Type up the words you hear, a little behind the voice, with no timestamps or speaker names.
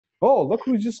Oh, look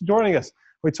who's just joining us.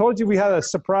 We told you we had a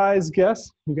surprise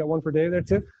guest. You got one for Dave there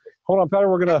too? Hold on, Patrick.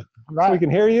 We're going to, so we can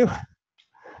hear you.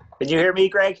 Can you hear me,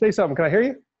 Greg? Say something. Can I hear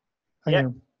you? Yeah,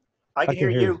 I can hear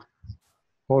you.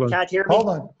 Hold on. You can't hear me?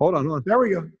 Hold on. There we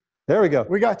go. There we go.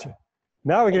 We got you.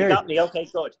 Now we can hear you. You got me. Okay,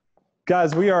 good.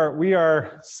 Guys, we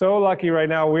are so lucky right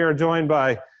now. We are joined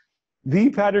by the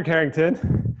Padraig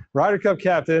Harrington, Ryder Cup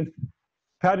captain.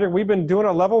 Padraig, we've been doing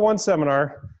a level 1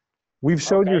 seminar. We've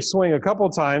showed your swing a couple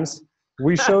times.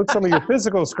 We showed some of your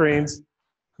physical screens.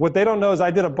 What they don't know is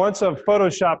I did a bunch of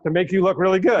Photoshop to make you look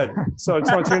really good. So I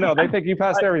just want you to know, they think you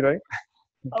passed everything.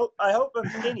 Oh, I hope I'm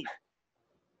skinny.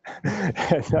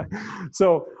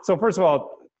 So first of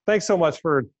all, thanks so much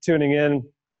for tuning in.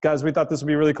 Guys, we thought this would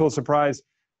be a really cool surprise.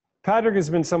 Padraig has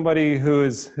been somebody who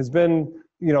has been,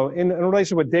 in a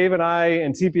relation with Dave and I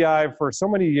and TPI for so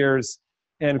many years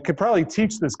and could probably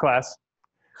teach this class.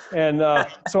 And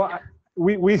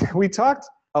we talked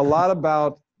a lot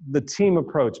about the team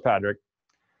approach, Padraig.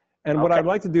 And what I'd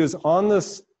like to do is on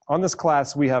this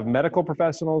class, we have medical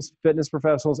professionals, fitness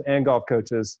professionals, and golf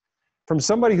coaches. From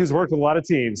somebody who's worked with a lot of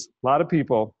teams, a lot of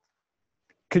people,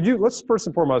 let's first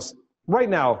and foremost, right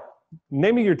now,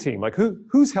 name me your team. Like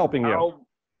who's helping you?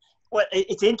 Well,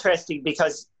 it's interesting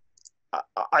because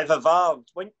I've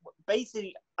evolved.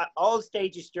 Basically, at all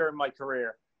stages during my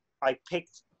career, I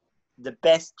picked the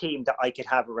best team that I could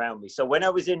have around me. So when I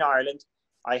was in Ireland,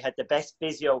 I had the best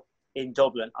physio in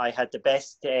Dublin. I had the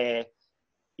best,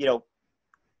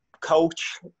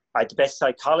 coach. I had the best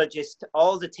psychologist,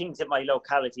 all the things in my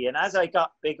locality. And as I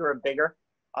got bigger and bigger,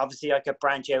 obviously I could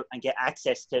branch out and get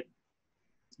access to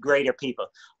greater people.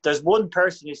 There's one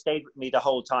person who stayed with me the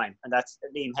whole time, and that's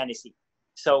Liam Hennessy.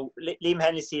 So Liam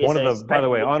Hennessy is by the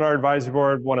way, on our advisory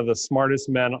board, one of the smartest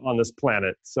men on this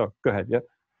planet. So go ahead.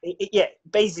 Yeah,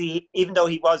 basically, even though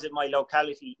he was in my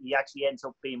locality, he actually ends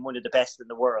up being one of the best in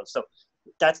the world. So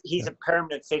he's a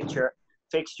permanent fixture.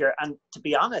 And to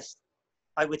be honest,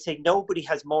 I would say nobody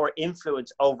has more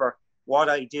influence over what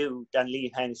I do than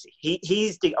Liam Hennessy.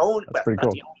 He's the only, not the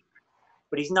only,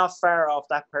 but he's not far off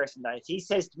that person. That if he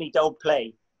says to me, "Don't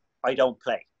play," I don't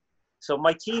play. So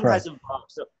my team has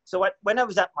evolved. So when I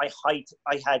was at my height,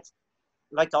 I had,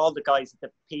 like all the guys at the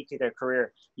peak of their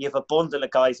career, you have a bundle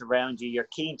of guys around you. You're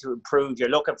keen to improve. You're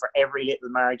looking for every little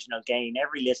marginal gain,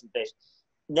 every little bit.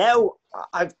 Now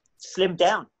I've slimmed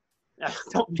down. I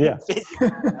don't mean physically.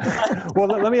 Well,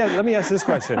 let me ask this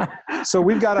question. So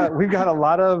we've got a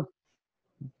lot of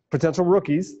potential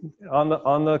rookies on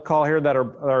the call here that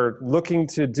are looking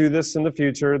to do this in the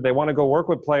future. They want to go work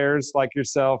with players like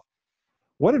yourself.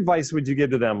 What advice would you give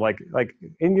to them? Like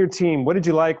in your team, what did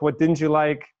you like? What didn't you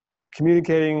like?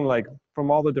 Communicating, like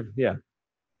from all the different,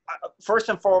 First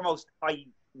and foremost, I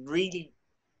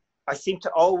seem to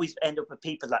always end up with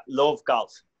people that love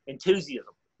golf,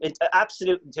 enthusiasm,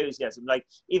 absolute enthusiasm. Like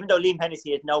even though Liam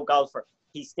Hennessy is no golfer,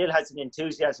 he still has an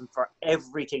enthusiasm for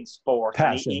everything sport.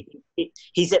 Passion.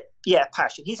 He's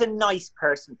passion. He's a nice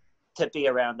person to be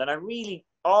around. And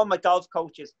all my golf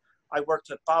coaches, I worked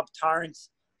with Bob Torrance,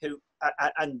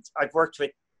 and I've worked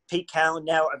with Pete Cowan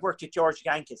now. I've worked with George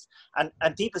Yankees. And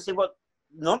people say, well,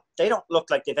 no, they don't look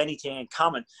like they've anything in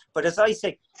common. But as I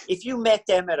say, if you met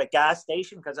them at a gas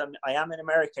station, because I am in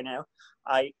America now,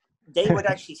 they would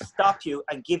actually stop you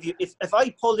and give you, if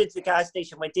I pulled into the gas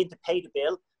station, went in to pay the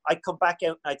bill, I'd come back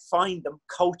out and I'd find them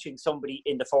coaching somebody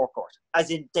in the forecourt, as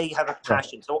in they have a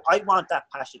passion. So I want that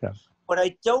passion. Yeah. But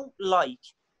I don't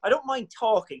mind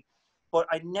talking, but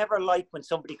I never like when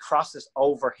somebody crosses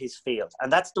over his field.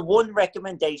 And that's the one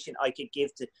recommendation I could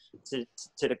give to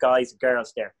the guys and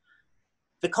girls there.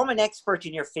 Become an expert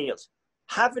in your field.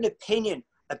 Have an opinion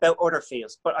about other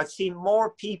fields. But I've seen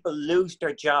more people lose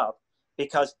their job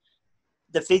because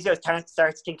the physio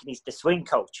starts thinking he's the swing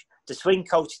coach. The swing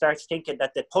coach starts thinking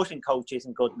that the putting coach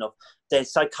isn't good enough. The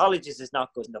psychologist is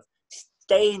not good enough.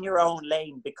 Stay in your own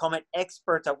lane. Become an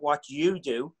expert at what you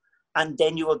do. And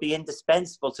then you will be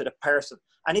indispensable to the person.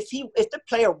 And if the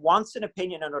player wants an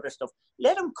opinion on other stuff,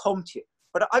 let him come to you.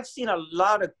 But I've seen a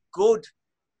lot of good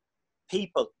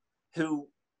people who,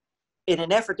 in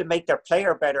an effort to make their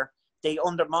player better, they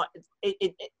undermine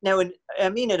it. Now, in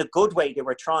a good way, they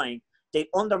were trying. They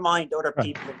undermined other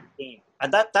people in the team,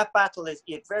 and that battle is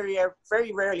you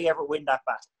very rarely ever win that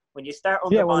battle. When you start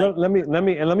undermining. Yeah,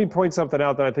 well, let me point something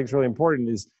out that I think is really important.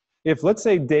 Is if let's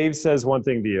say Dave says one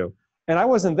thing to you, and I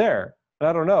wasn't there, and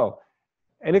I don't know,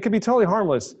 and it could be totally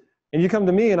harmless, and you come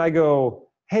to me and I go,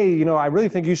 hey, I really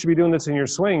think you should be doing this in your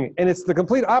swing, and it's the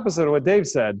complete opposite of what Dave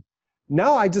said.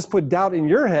 Now I just put doubt in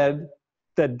your head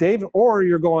that Dave, or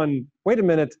you're going, wait a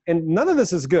minute, and none of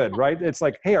this is good, right? It's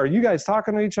like, hey, are you guys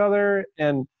talking to each other?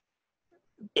 And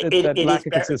that It lack is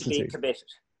of better to be consistency. committed.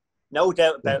 No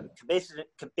doubt about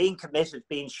it. Being committed,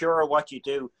 being sure of what you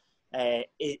do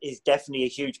is definitely a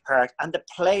huge part. And the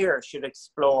player should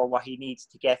explore what he needs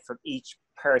to get from each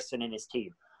person in his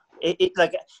team.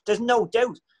 Like, there's no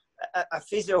doubt a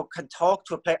physio can talk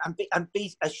to a player and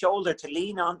be a shoulder to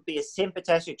lean on, be a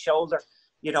sympathetic shoulder,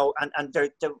 and they're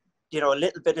a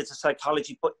little bit of the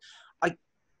psychology. But I've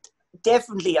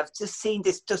just seen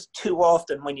this just too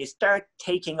often. When you start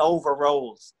taking over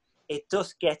roles, it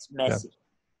just gets messy. Yeah.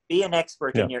 Be an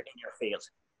expert in your field.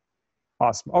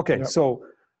 Awesome. Okay, so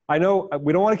I know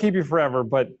we don't want to keep you forever,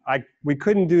 but we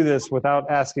couldn't do this without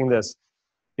asking this.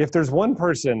 If there's one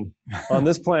person on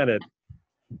this planet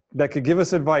that could give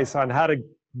us advice on how to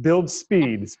build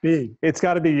speed, it's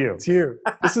got to be you. It's you.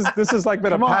 This is like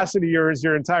been a passion of yours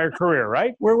your entire career,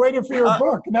 right? We're waiting for your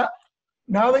book.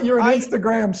 Now that you're an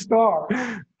Instagram star.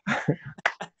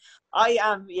 I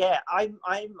am, yeah. I'm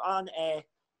on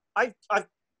I've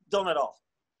done it all.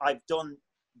 I've done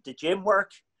the gym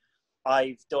work.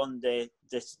 I've done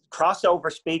this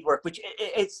crossover speed work, which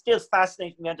it still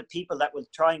fascinates me, on the people that will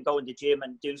try and go in the gym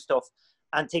and do stuff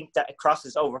and think that it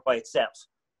crosses over by itself.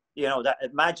 That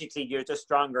magically you're just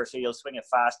stronger, so you'll swing it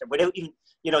faster without even,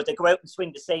 they go out and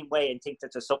swing the same way and think that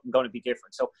there's something going to be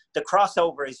different. So the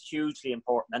crossover is hugely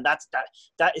important. And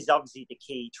that is obviously the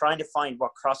key, trying to find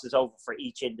what crosses over for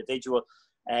each individual.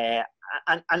 And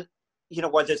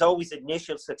while there's always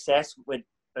initial success with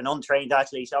an untrained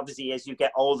athlete, obviously as you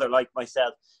get older, like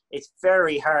myself, it's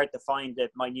very hard to find the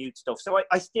minute stuff. So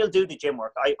I still do the gym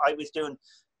work. I was doing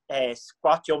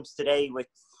squat jumps today with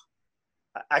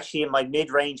actually in my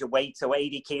mid-range of weight, so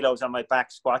 80 kilos on my back,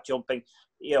 squat jumping.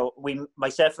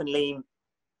 Myself and Liam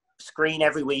screen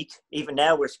every week. Even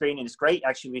now we're screening. It's great.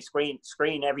 Actually, we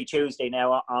screen every Tuesday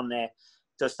now on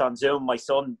just on Zoom. My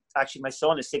son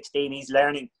is 16. He's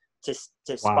learning to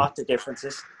spot the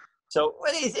differences. So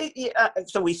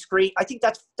so we screen. I think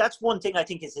that's one thing I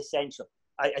think is essential.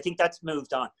 I think that's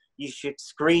moved on. You should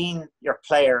screen your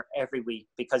player every week,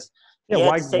 because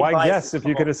why guess if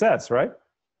you could assess, right?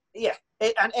 Yeah,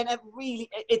 and it really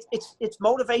it's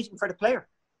motivating for the player.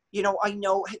 I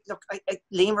know. Look,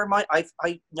 Liam,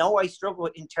 I know I struggle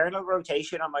with internal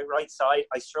rotation on my right side.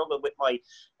 I struggle with my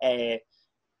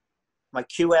my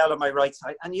QL on my right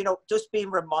side, and just being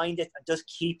reminded and just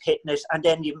keep hitting it, and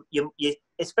then you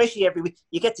especially every week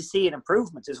you get to see an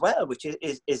improvement as well, which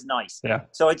is nice. Yeah.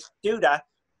 So I do that.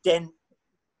 Then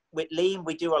with Liam,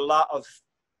 we do a lot of,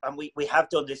 and we have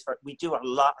done this we do a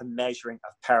lot of measuring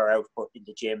of power output in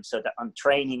the gym, so that I'm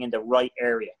training in the right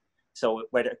area. So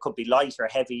whether it could be light or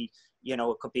heavy,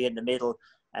 it could be in the middle.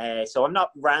 So I'm not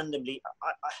randomly.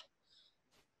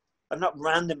 I'm not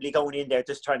randomly going in there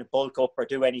just trying to bulk up or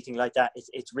do anything like that.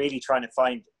 It's really trying to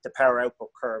find the power output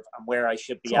curve and where I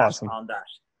should be at on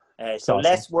that. So awesome.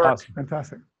 Less work. Awesome.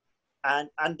 Fantastic. And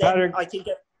then Patrick, I think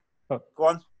go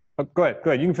on. Go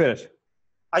ahead. You can finish.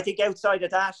 I think outside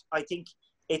of that, I think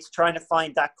it's trying to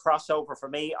find that crossover for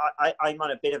me. I'm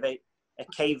on a bit of a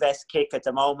K-Vest kick at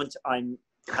the moment. I'm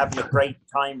having a great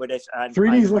time with it. And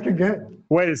 3D's looking good.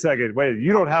 Wait a second.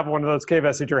 You don't have one of those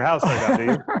K-Vests at your house right now, do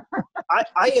you?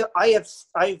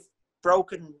 I've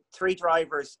broken 3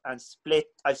 drivers and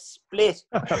I've split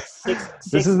 6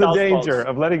 This is the danger balls.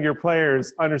 of letting your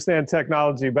players understand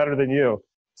technology better than you.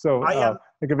 So I am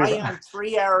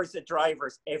 3 hours of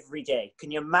drivers every day. Can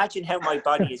you imagine how my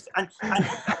body is? And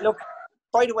look,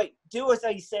 by the way, do as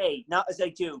I say, not as I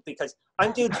do, because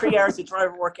I'm doing 3 hours of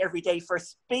driver work every day for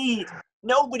speed.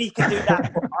 Nobody can do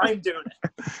that, but I'm doing it.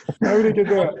 Nobody can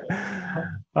do it.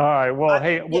 All right. Well,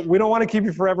 hey, we don't want to keep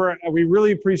you forever. We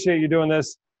really appreciate you doing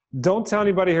this. Don't tell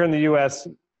anybody here in the U.S.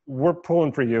 We're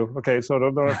pulling for you. Okay, so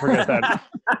don't forget that.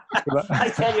 I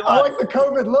tell you what. I like the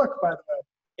COVID look, by the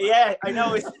way. Yeah, I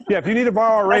know. Yeah, if you need to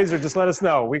borrow a razor, just let us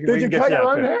know. Did you cut your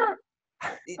own hair?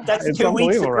 That's it's 2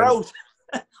 weeks of growth.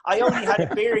 Right? I only had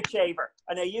a beard shaver,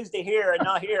 and I used it here and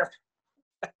not here.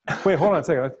 Wait, hold on a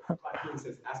second. Blackburn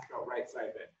says, ask about right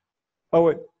side bend. Oh,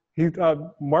 wait.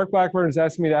 Mark Blackburn is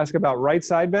asking me to ask about right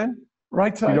side bend?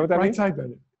 Right side. You know what that right means? Side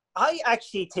bend. I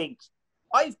actually think,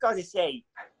 I've got to say,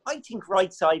 I think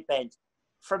right side bend,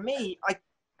 for me,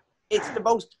 it's the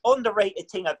most underrated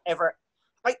thing I've ever,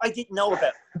 I didn't know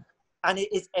about. And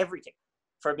it is everything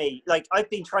for me. Like, I've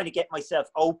been trying to get myself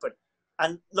open.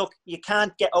 And look, you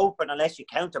can't get open unless you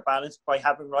counterbalance by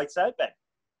having right side bend.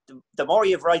 The more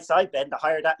you have right side bend, the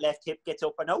higher that left hip gets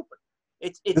up and open.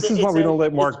 This is why we don't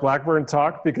let Mark Blackburn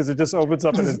talk, because it just opens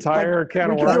up an entire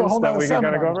can of worms that we can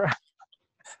kind of go over.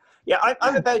 Yeah,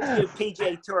 I'm about to do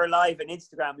PGA Tour Live and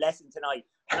Instagram lesson tonight,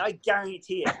 and I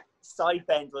guarantee you, side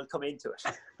bend will come into it.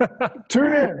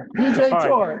 Tune in, PGA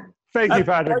Tour. Thank you,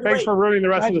 Patrick. By the Thanks way, for ruining the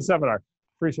rest of Thank the you. seminar.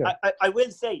 Appreciate it. I will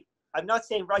say, I'm not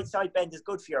saying right side bend is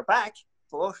good for your back,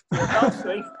 but for your golf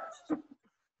swing.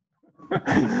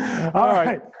 All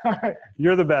right. All right.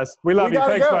 You're the best. We love We you.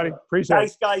 gotta Thanks, go. buddy. Appreciate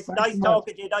Thanks, it. guys. Thanks Nice so much.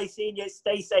 talking to you. Nice seeing you.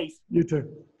 Stay safe. You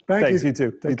too. Thank Thanks. you. You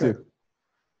too. Take You care. too.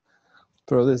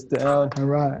 Throw this down. All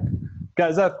right.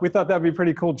 Guys, we thought that'd be a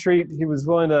pretty cool treat. He was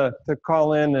willing to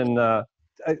call in, and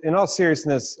in all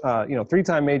seriousness,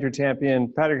 3-time major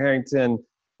champion, Padraig Harrington.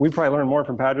 We probably learned more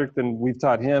from Patrick than we've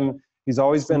taught him. He's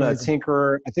always been a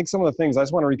tinkerer. I think some of the things, I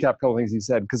just want to recap a couple of things he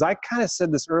said, because I kind of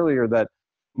said this earlier, that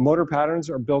motor patterns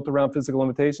are built around physical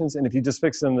limitations, and if you just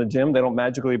fix them in the gym, they don't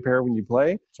magically appear when you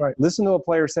play. That's right. Listen to a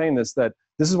player saying this, that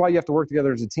this is why you have to work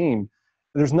together as a team.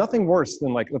 There's nothing worse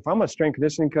than, like, if I'm a strength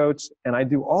conditioning coach and I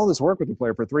do all this work with the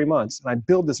player for 3 months and I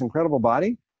build this incredible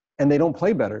body and they don't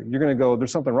play better, you're going to go,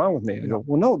 there's something wrong with me. I go,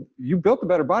 well, no, you built a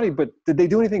better body, but did they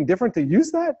do anything different to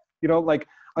use that?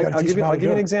 I'll give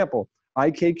you an example.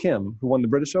 IK Kim, who won the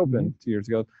British Open 2 years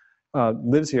ago,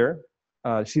 lives here.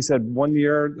 She said 1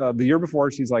 year, the year before,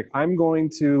 she's like, I'm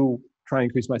going to try and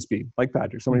increase my speed, like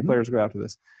Patrick. So many players go after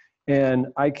this. And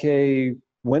IK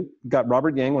got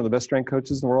Robert Yang, one of the best strength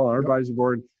coaches in the world, on our advisory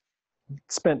board,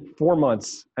 spent 4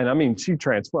 months. And I mean, she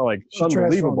transformed, like,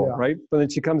 unbelievable, right? But then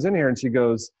she comes in here and she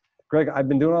goes, Greg, I've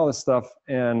been doing all this stuff,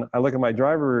 and I look at my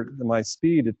driver, my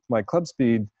speed, my club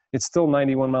speed, it's still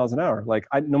 91 miles an hour. Like,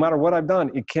 no matter what I've done,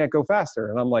 it can't go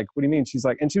faster. And I'm like, what do you mean? She's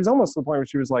like, and she was almost to the point where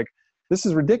she was like, this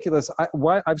is ridiculous.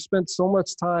 I've spent so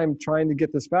much time trying to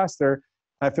get this faster.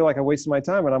 I feel like I wasted my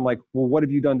time. And I'm like, well, what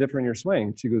have you done different in your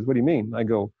swing? She goes, what do you mean? I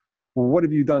go, well, what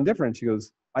have you done different? She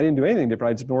goes, I didn't do anything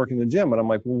different. I just been working in the gym. And I'm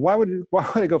like, well, why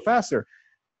would it go faster?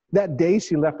 That day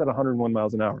she left at 101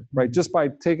 miles an hour, right? Just by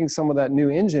taking some of that new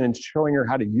engine and showing her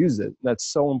how to use it.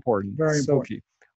 That's so important. Very so important. key.